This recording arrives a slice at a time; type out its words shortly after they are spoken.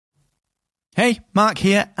Hey, Mark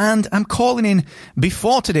here, and I'm calling in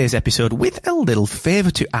before today's episode with a little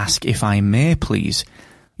favour to ask, if I may, please.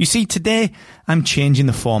 You see, today I'm changing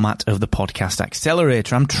the format of the Podcast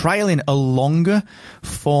Accelerator. I'm trialling a longer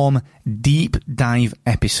form deep dive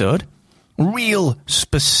episode, real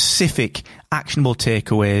specific actionable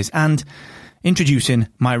takeaways, and introducing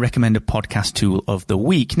my recommended podcast tool of the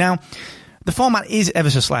week. Now, the format is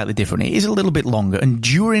ever so slightly different. It is a little bit longer, and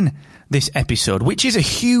during this episode, which is a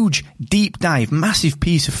huge, deep dive, massive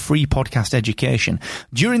piece of free podcast education,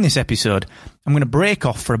 during this episode, I'm going to break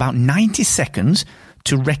off for about 90 seconds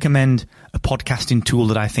to recommend a podcasting tool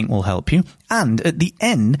that I think will help you. And at the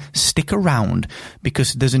end, stick around,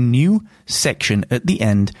 because there's a new section at the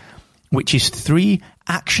end, which is 3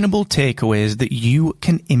 actionable takeaways that you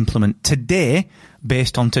can implement today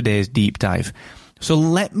based on today's deep dive. So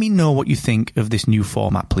let me know what you think of this new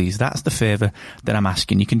format, please. That's the favour that I'm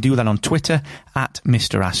asking. You can do that on Twitter at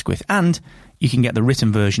Mr. Asquith, and you can get the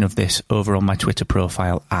written version of this over on my Twitter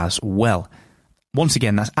profile as well. Once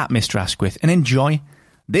again, that's at Mr. Asquith, and enjoy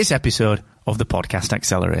this episode of the Podcast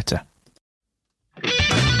Accelerator.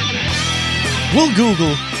 Will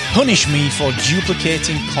Google punish me for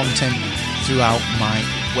duplicating content throughout my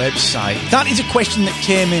website? That is a question that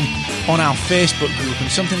came in on our Facebook group, and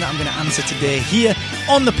something that I'm going to answer today here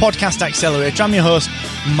on the Podcast Accelerator. I'm your host,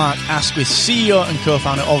 Mark Asquith, CEO and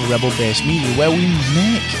co-founder of Rebel Base Media, where we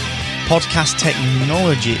make podcast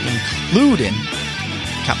technology, including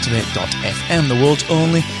Captivate.fm, the world's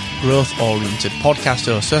only growth-oriented podcast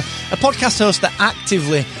host. So a podcast host that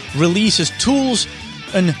actively releases tools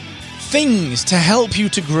and things to help you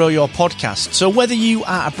to grow your podcast. So whether you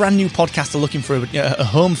are a brand new podcaster looking for a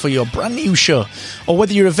home for your brand new show, or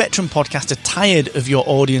whether you're a veteran podcaster tired of your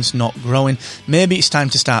audience not growing, maybe it's time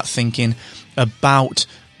to start thinking about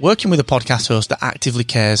working with a podcast host that actively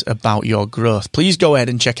cares about your growth. Please go ahead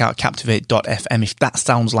and check out Captivate.fm if that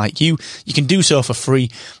sounds like you. You can do so for free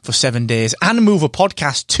for 7 days and move a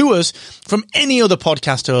podcast to us from any other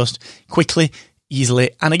podcast host quickly,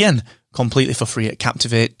 easily, and again, completely for free at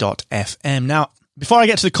Captivate.fm. Now, before I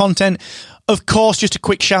get to the content, of course, just a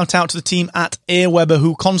quick shout out to the team at Aweber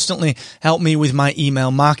who constantly help me with my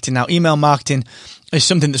email marketing. Now, email marketing is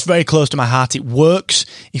something that's very close to my heart. It works.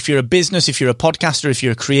 If you're a business, if you're a podcaster, if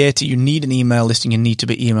you're a creator, you need an email listing, you need to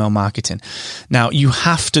be email marketing. Now, you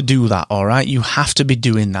have to do that, all right? You have to be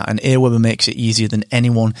doing that, and Aweber makes it easier than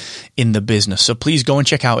anyone in the business. So please go and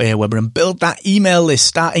check out Aweber and build that email list.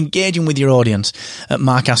 Start engaging with your audience at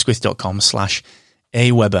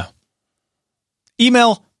markasquith.com/Aweber.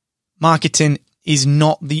 Email marketing is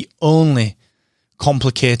not the only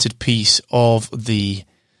complicated piece of the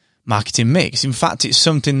marketing mix. In fact, it's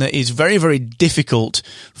something that is very, very difficult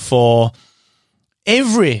for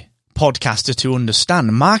every podcaster to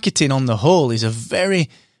understand. Marketing on the whole is a very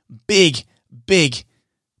big, big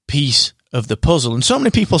piece of the puzzle. And so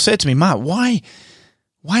many people say to me, Matt, why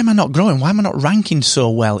am I not growing? Why am I not ranking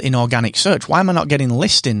so well in organic search? Why am I not getting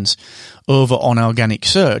listings over on organic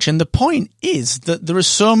search? And the point is that there are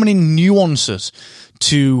so many nuances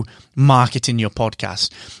to marketing your podcast.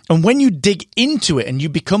 And when you dig into it and you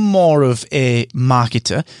become more of a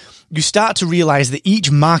marketer, you start to realize that each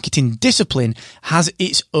marketing discipline has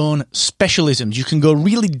its own specialisms. You can go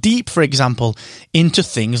really deep, for example, into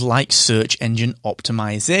things like search engine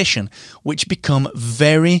optimization, which become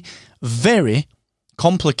very, very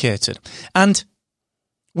complicated. And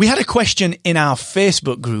we had a question in our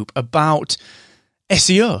Facebook group about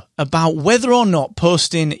SEO, about whether or not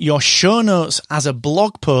posting your show notes as a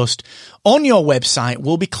blog post on your website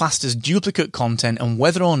will be classed as duplicate content, and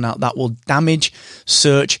whether or not that will damage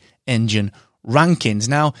search engine rankings.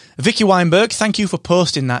 Now, Vicky Weinberg, thank you for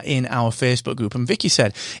posting that in our Facebook group. And Vicky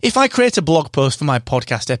said, if I create a blog post for my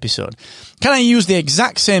podcast episode, can I use the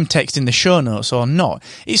exact same text in the show notes or not?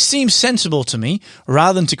 It seems sensible to me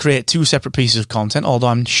rather than to create 2 separate pieces of content, although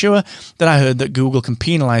I'm sure that I heard that Google can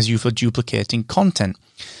penalize you for duplicating content.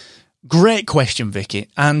 Great question, Vicky.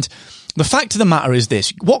 And the fact of the matter is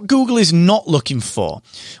this: what Google is not looking for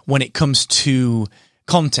when it comes to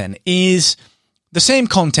content is the same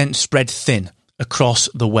content spread thin across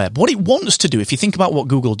the web. What it wants to do, if you think about what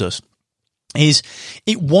Google does, is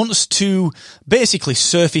it wants to basically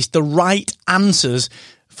surface the right answers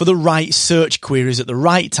for the right search queries at the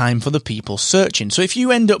right time for the people searching. So if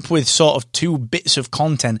you end up with sort of 2 bits of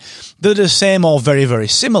content that are the same or very, very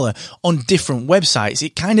similar on different websites,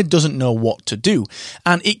 it kind of doesn't know what to do.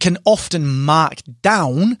 And it can often mark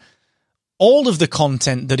down all of the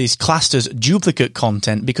content that is classed as duplicate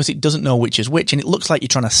content because it doesn't know which is which, and it looks like you're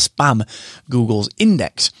trying to spam Google's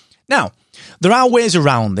index. Now, There are ways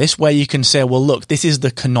around this where you can say, well, look, this is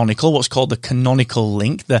the canonical, what's called the canonical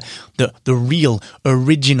link, the real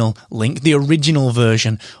original link, the original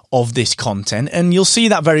version of this content. And you'll see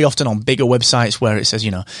that very often on bigger websites where it says,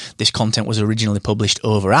 this content was originally published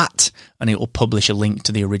over at, and it will publish a link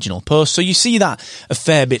to the original post. So you see that a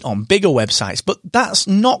fair bit on bigger websites, but that's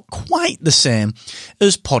not quite the same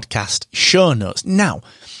as podcast show notes. Now,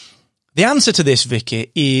 the answer to this,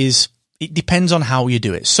 Vicky, is it depends on how you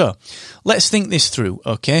do it. So let's think this through,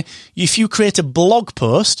 okay? If you create a blog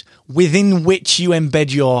post within which you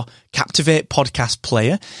embed your Captivate podcast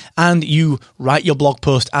player and you write your blog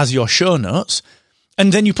post as your show notes,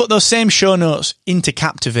 and then you put those same show notes into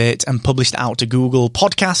Captivate and publish it out to Google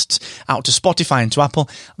Podcasts, out to Spotify and to Apple,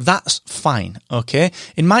 that's fine, okay?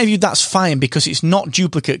 In my view, that's fine because it's not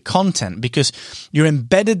duplicate content, because you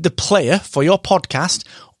embedded the player for your podcast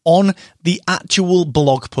on the actual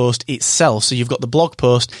blog post itself. So you've got the blog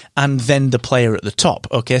post and then the player at the top.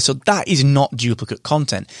 Okay, so that is not duplicate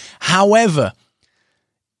content. However,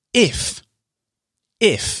 if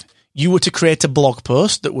you were to create a blog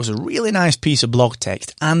post that was a really nice piece of blog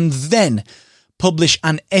text and then publish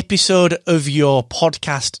an episode of your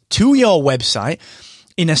podcast to your website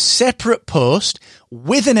in a separate post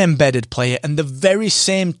with an embedded player and the very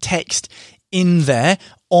same text in there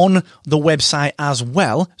on the website as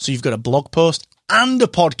well. So you've got a blog post and a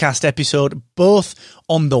podcast episode both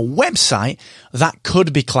on the website, that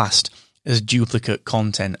could be classed as duplicate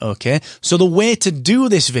content, okay? So the way to do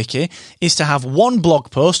this, Vicky, is to have one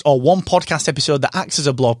blog post or one podcast episode that acts as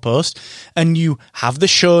a blog post, and you have the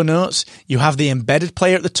show notes, you have the embedded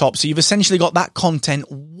player at the top, so you've essentially got that content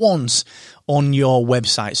once on your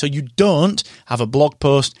website. So you don't have a blog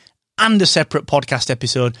post and a separate podcast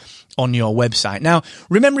episode on your website. Now,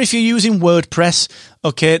 remember, if you're using WordPress,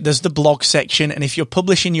 okay, there's the blog section, and if you're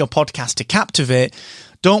publishing your podcast to Captivate,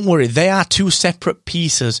 don't worry, they are two separate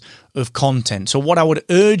pieces of content. So what I would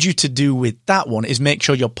urge you to do with that one is make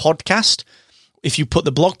sure your podcast, if you put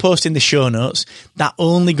the blog post in the show notes, that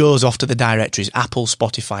only goes off to the directories, Apple,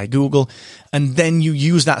 Spotify, Google, and then you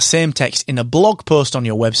use that same text in a blog post on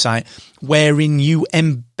your website wherein you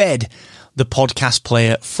embed the podcast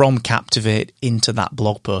player from Captivate into that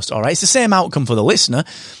blog post. All right, it's the same outcome for the listener.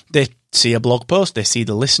 They see a blog post, they see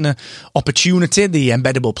the listener opportunity, the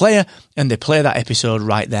embeddable player, and they play that episode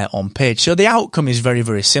right there on page. So the outcome is very,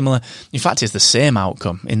 very similar. In fact, it's the same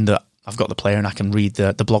outcome in that I've got the player and I can read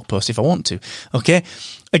the blog post if I want to. Okay.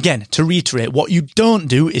 Again, to reiterate, what you don't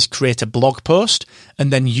do is create a blog post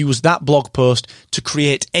and then use that blog post to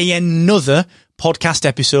create another podcast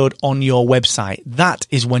episode on your website. That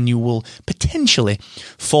is when you will potentially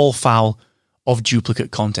fall foul of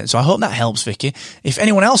duplicate content. So I hope that helps, Vicky. If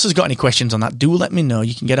anyone else has got any questions on that, do let me know.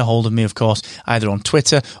 You can get a hold of me, of course, either on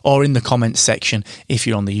Twitter or in the comments section if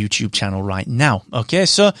you're on the YouTube channel right now. Okay,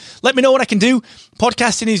 so let me know what I can do.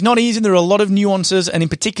 Podcasting is not easy. There are a lot of nuances, and in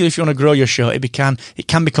particular, if you want to grow your show, it can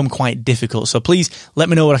become quite difficult. So please let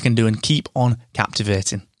me know what I can do and keep on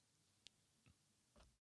captivating.